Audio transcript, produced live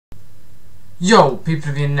Yo, people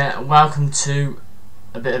of the internet, welcome to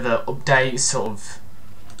a bit of an update,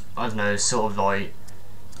 I don't know, like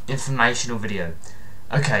informational video.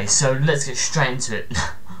 Okay, so let's get straight into it.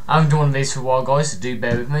 I haven't done one of these for a while, guys, so do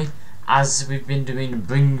bear with me, as we've been doing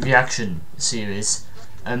Bring the Action series,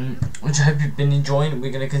 which I hope you've been enjoying.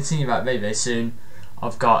 We're going to continue that very soon.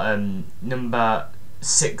 I've got number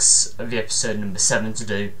 6 of the episode, number 7 to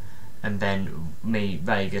do. And then me,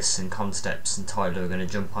 Vegas, and Consteps and Tyler are going to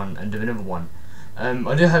jump on and do another one.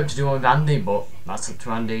 I do hope to do one with Andy, but that's up to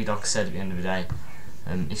Andy, like I said at the end of the day,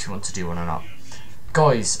 if you want to do one or not.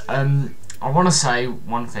 Guys, I want to say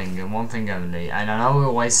one thing, and one thing only, and I know we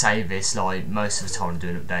always say this like most of the time to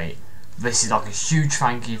do an update. This is like a huge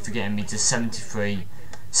thank you for getting me to 73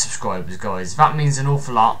 subscribers, guys. That means an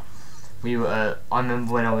awful lot. I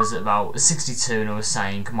remember when I was at about 62 and I was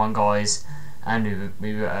saying, come on guys, and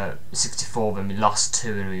we were at 64 when we lost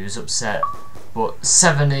 2 and we was upset, but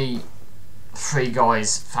 73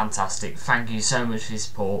 guys, fantastic. Thank you so much for your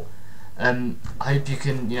support. I hope you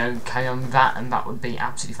can carry on with that, and that would be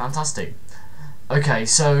absolutely fantastic. Okay,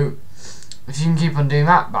 so if you can keep on doing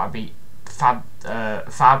that, that'd be fab.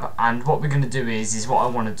 And what we're going to do is what I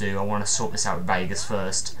want to do. I want to sort this out with Vegas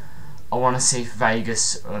first. I want to see if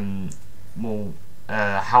Vegas will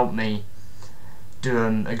help me do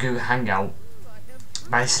a Google Hangout.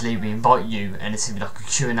 Basically, we invite you, and it's like a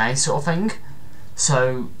Q&A sort of thing.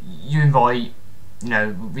 So you invite,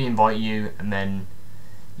 we invite you, and then,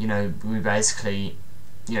 we basically,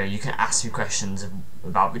 you can ask me questions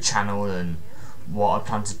about the channel and what I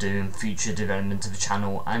plan to do in future development of the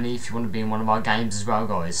channel, and if you want to be in one of our games as well,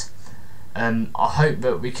 guys. I hope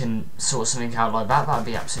that we can sort something out like that. That'd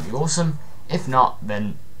be absolutely awesome. If not,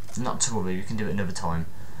 then not to worry, we can do it another time.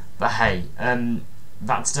 But hey,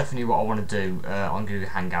 that's definitely what I want to do on Google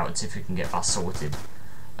Hangouts, if we can get that sorted.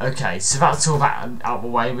 Okay, so that's all that out of the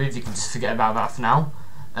way with. You can just forget about that for now.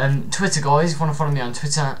 Twitter, guys, if you want to follow me on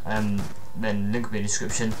Twitter, then link will be in the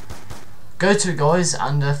description. Go to it, guys,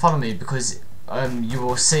 and follow me, because you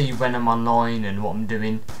will see when I'm online and what I'm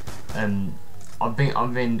doing. I've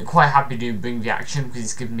been quite happy to Bring the Action, because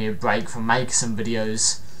it's given me a break from making some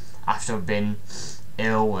videos after I've been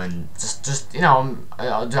ill, and just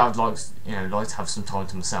I do have like to have some time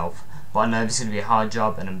to myself, but I know this is going to be a hard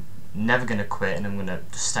job, and I'm never going to quit, and I'm going to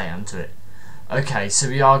just stay onto it. Okay, so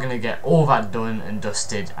we are going to get all that done and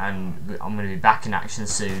dusted, and I'm going to be back in action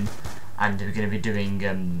soon, and we're going to be doing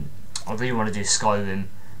I really want to do Skyrim,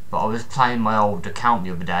 but I was playing my old account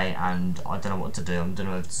the other day, and I don't know what to do. I don't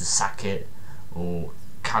know whether to sack it or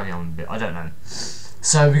carry on with it, I don't know.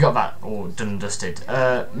 So we got that all done and dusted.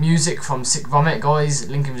 Music from Sick Vomit, guys,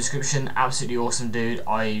 link in the description. Absolutely awesome dude.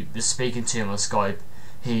 I was speaking to him on Skype.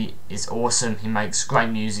 He is awesome. He makes great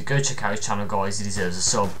music. Go check out his channel, guys. He deserves a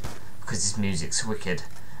sub, because his music's wicked.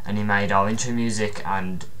 And he made our intro music,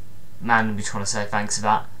 and man, we just want to say thanks for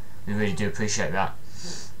that. We really do appreciate that.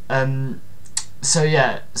 So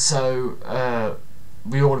yeah,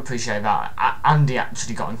 we all appreciate that. Andy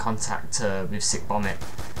actually got in contact with Sick Vomit.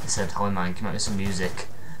 He said, "Hi man, come out with some music,"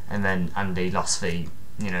 and then Andy lost he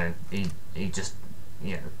just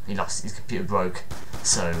he lost, his computer broke,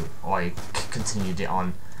 so I continued it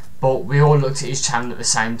on. But we all looked at his channel at the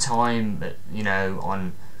same time, but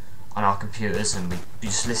on our computers, and we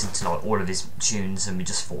just listened to like all of his tunes, and we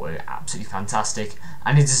just thought it was absolutely fantastic.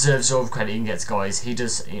 And he deserves all the credit he gets, guys. He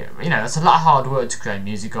does, it's a lot of hard work to create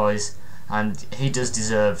music, guys, and he does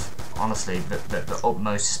deserve, honestly, the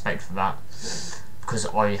utmost respect for that, because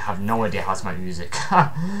I have no idea how to make music.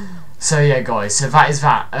 So yeah, guys, so that is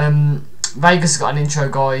that. Vegas got an intro,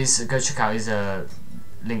 guys. Go check out his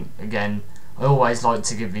link again. I always like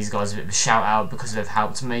to give these guys a bit of a shout out, because they've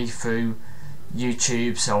helped me through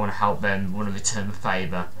YouTube, so I want to help them, want to return the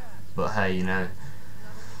favour. But hey,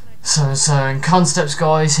 so and Consteps,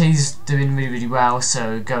 guys, he's doing really well,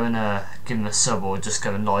 so go and give him a sub, or just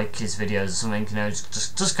go and like his videos or something,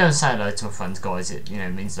 just go and say hello to my friends, guys. It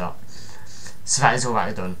means that. So that is all that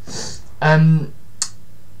I've done.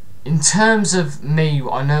 In terms of me,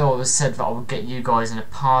 I know I was said that I would get you guys in a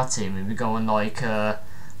party, and we would go on like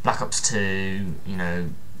Black Ops 2,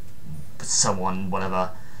 so on,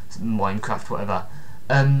 whatever, Minecraft, whatever.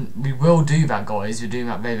 We will do that, guys. We're doing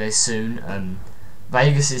that very soon.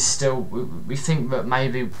 Vegas is still, we think that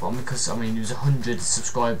maybe, because it was 100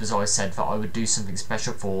 subscribers, I said that I would do something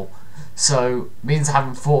special for, so means I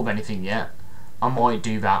haven't thought of anything yet. I might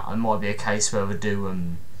do that. It might be a case where we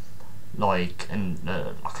do like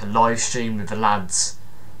a live stream with the lads,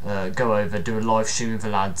 go over, do a live stream with the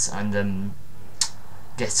lads, and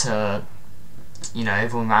get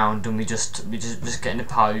everyone round, and we just get in a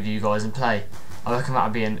party with you guys and play. I reckon that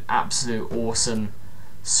would be an absolute awesome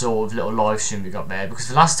sort of little live stream we got there, because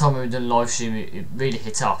the last time we done live stream it really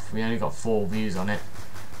hit off. We only got 4 views on it,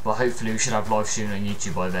 but hopefully we should have live streaming on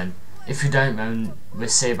YouTube by then. If we don't, then we'll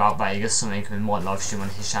see about Vegas something, and we might live stream on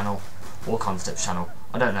his channel or Concept's channel,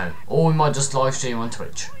 I don't know, or we might just live stream on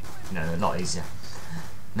Twitch, you know, a lot easier.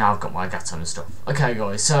 Now I've got my gato and stuff. Okay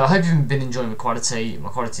guys, so I hope you've been enjoying my quality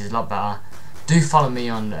is a lot better. Do follow me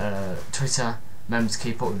on Twitter, remember to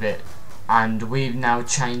keep up with it. And we've now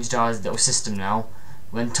changed our little system now.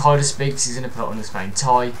 When Tyler speaks, he's going to put unexplained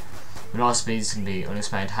Ty. When I speak, it's going to be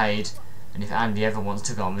unexplained Hayde. And if Andy ever wants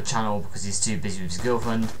to go on the channel because he's too busy with his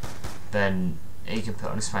girlfriend, then he can put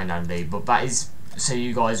unexplained Andy. But that is so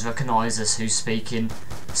you guys recognise us who's speaking,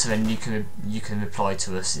 so then you can reply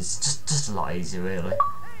to us. It's just a lot easier, really.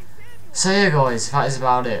 So yeah, guys, that is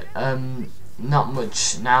about it. Not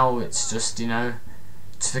much now. It's just, you know,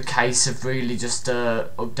 it's the case of really just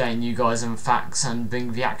updating you guys on facts and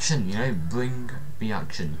bring the action, you know, bring the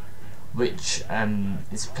action, which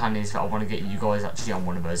is the plan is that I want to get you guys actually on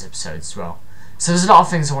one of those episodes as well. So there's a lot of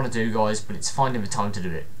things I want to do, guys, but it's finding the time to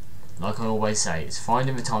do it. Like I always say, it's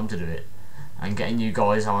finding the time to do it and getting you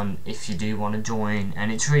guys on if you do want to join.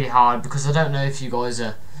 And it's really hard because I don't know if you guys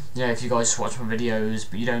are, you know, if you guys watch my videos,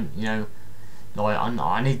 but you don't, you know. Like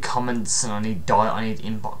I need comments and I need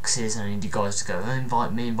inboxes and I need you guys to go, oh,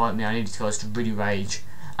 invite me. I need you guys to really rage.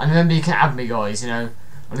 And remember, you can add me, guys. You know,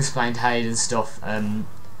 unexplained Hayde and stuff.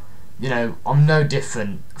 You know, I'm no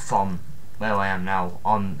different from where I am now.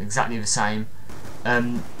 I'm exactly the same.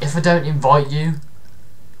 If I don't invite you,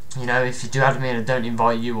 you know, if you do add me and I don't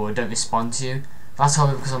invite you or I don't respond to you, that's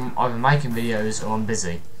either because I'm either making videos or I'm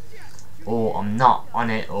busy, or I'm not on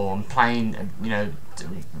it, or I'm playing, you know,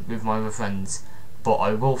 with my other friends. But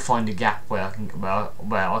I will find a gap where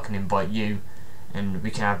I can invite you, and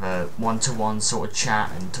we can have a one-to-one sort of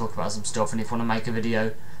chat and talk about some stuff. And if you want to make a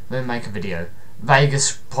video, then make a video.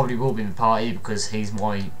 Vegas probably will be in the party because he's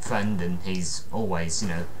my friend and he's always, you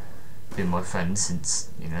know, been my friend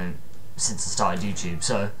since, you know, since I started YouTube.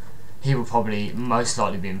 So he will probably most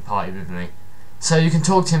likely be in the party with me. So you can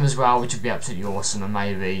talk to him as well, which would be absolutely awesome, and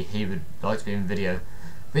maybe he would like to be in the video.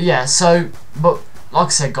 But yeah, so, but like I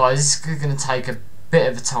said, guys, it's going to take a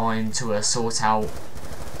bit of a time to sort out,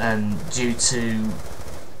 due to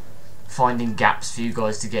finding gaps for you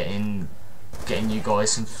guys to get in, getting you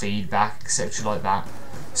guys some feedback, etc. like that.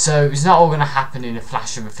 So it's not all going to happen in a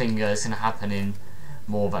flash of a finger. It's going to happen in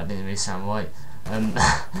more. That didn't really sound right.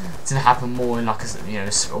 It's going to happen more in like a, you know,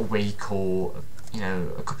 a week or, you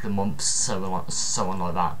know, a couple of months, so on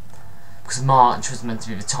like that. Because March was meant to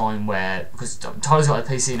be the time where, because Tyler's got a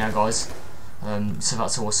PC now, guys, so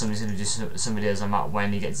that's awesome. He's going to do some videos on that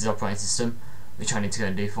when he gets his operating system, which I need to go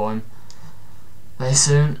and do for him very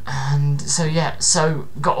soon. And so yeah, so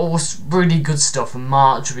got all really good stuff, and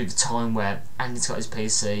March will be the time where Andy's got his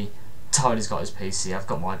PC, Tyler's got his PC, I've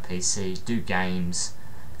got my PC, do games,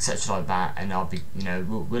 etc. like that, and I'll be, you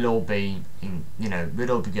know, we'll all be in, you know,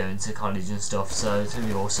 we'll all be going to college and stuff, so it's going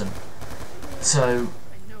to be awesome. So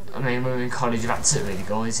I mean, when we're in college, that's it really,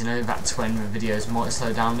 guys, you know, that's when the videos might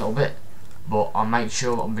slow down a little bit, but I'll make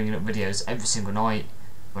sure I'm bringing up videos every single night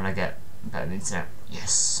when I get better internet.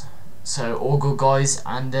 Yes. So all good, guys,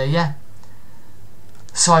 and yeah,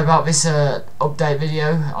 sorry about this update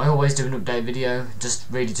video. I always do an update video,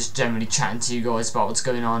 just generally chatting to you guys about what's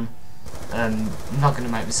going on. I'm not going to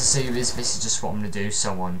make this a series, this is just what I'm going to do,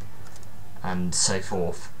 so on and so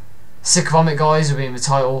forth. Sick of Vomit, guys, will be in the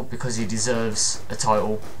title because he deserves a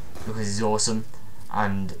title, because he's awesome.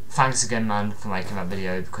 And thanks again, man, for making that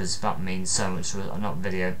video, because that means so much to us. Not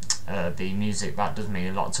video, the music, that does mean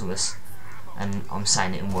a lot to us. And I'm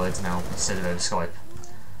saying it in words now instead of over Skype.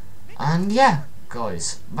 And yeah,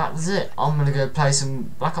 guys, that's it. I'm going to go play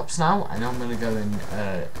some Black Ops now, and I'm going to go and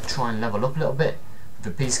try and level up a little bit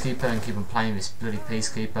with the Peacekeeper and keep on playing this bloody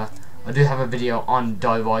Peacekeeper. I do have a video on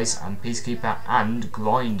Die Rise and Peacekeeper and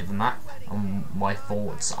Grind the map, on my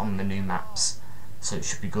thoughts on the new maps, so it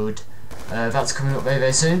should be good. That's coming up very,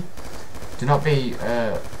 very soon. Do not be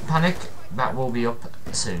panic, that will be up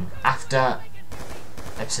soon, after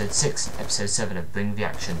episode 6, episode 7 of Bring the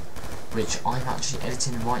Action, which I'm actually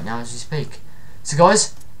editing right now as we speak. So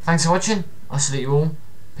guys, thanks for watching, I salute you all,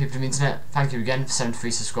 people of the internet, thank you again for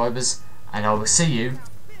 73 subscribers, and I will see you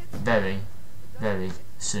very, very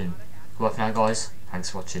soon. Goodbye for now, guys,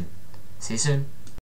 thanks for watching, see you soon.